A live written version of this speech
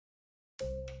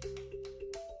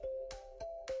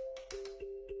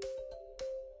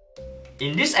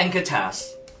In this anchor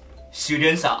task,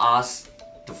 students are asked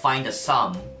to find the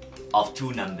sum of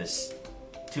two numbers,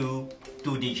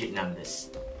 two-digit numbers,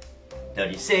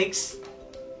 36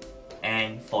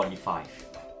 and 45.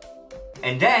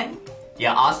 And then they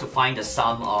are asked to find the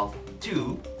sum of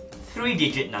two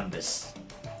three-digit numbers,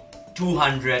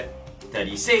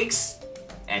 236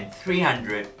 and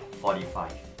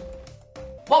 345.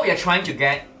 What we are trying to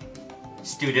get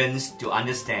students to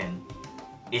understand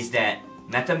is that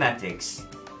mathematics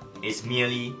is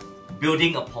merely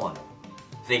building upon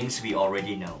things we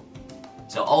already know.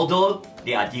 So although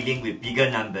they are dealing with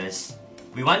bigger numbers,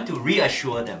 we want to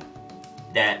reassure them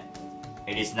that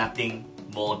it is nothing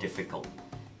more difficult.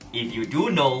 If you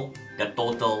do know the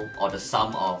total or the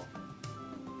sum of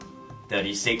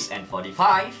 36 and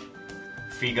 45,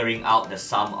 figuring out the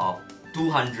sum of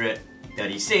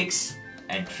 236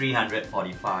 and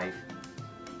 345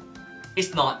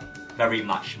 is not very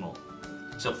much more.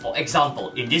 So for example,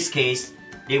 in this case,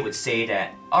 they would say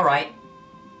that, alright,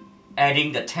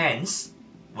 adding the tens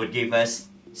would give us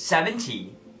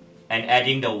 70 and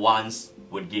adding the ones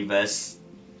would give us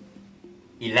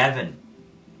 11.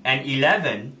 And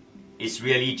 11 is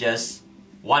really just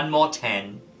one more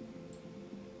 10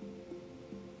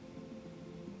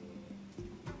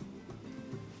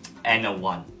 and a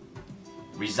 1,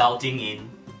 resulting in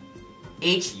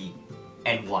 80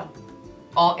 and 1,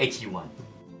 or 81.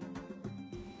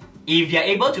 If they are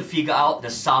able to figure out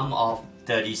the sum of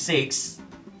 36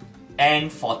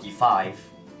 and 45,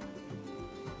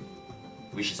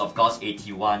 which is of course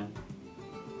 81,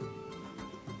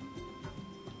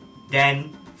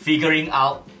 then figuring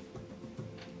out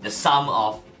the sum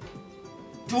of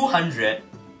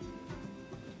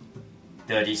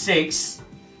 236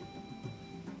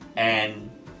 and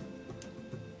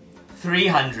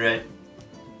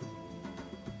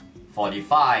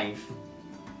 345,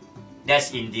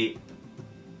 that's indeed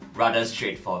rather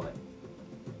straightforward.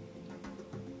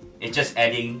 It's just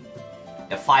adding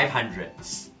the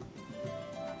 500s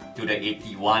to the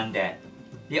 81 that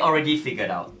they already figured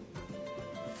out.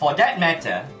 For that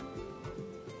matter,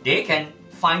 they can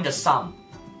find the sum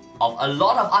of a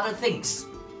lot of other things.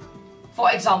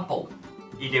 For example,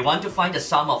 if they want to find the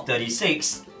sum of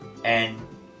 36 and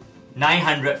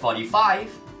 945,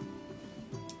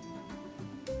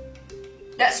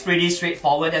 that's pretty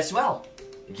straightforward as well,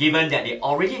 given that they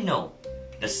already know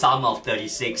the sum of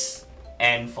 36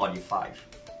 and 45.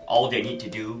 All they need to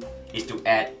do is to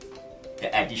add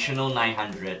the additional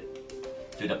 900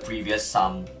 to the previous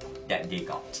sum that they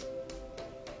got.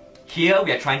 Here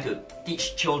we are trying to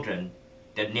teach children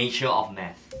the nature of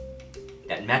math,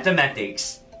 that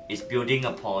mathematics is building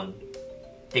upon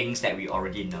things that we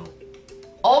already know.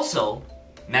 Also,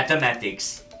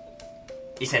 mathematics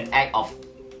is an act of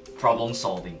problem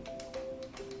solving.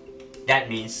 That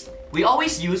means we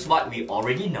always use what we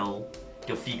already know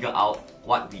to figure out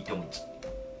what we don't.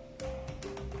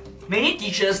 Many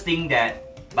teachers think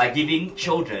that by giving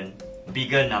children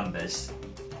bigger numbers,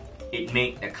 it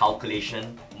makes the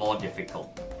calculation more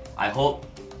difficult. I hope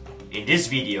in this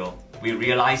video we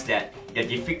realize that the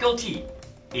difficulty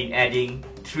in adding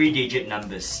three-digit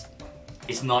numbers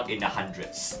is not in the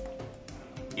hundreds.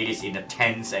 It is in the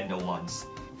tens and the ones.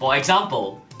 For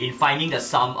example, in finding the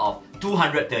sum of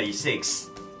 236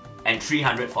 and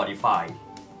 345,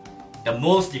 the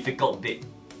most difficult bit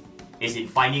is in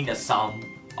finding the sum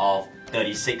of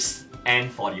 36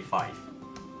 and 45.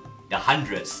 The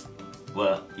hundreds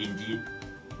were indeed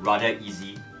rather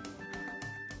easy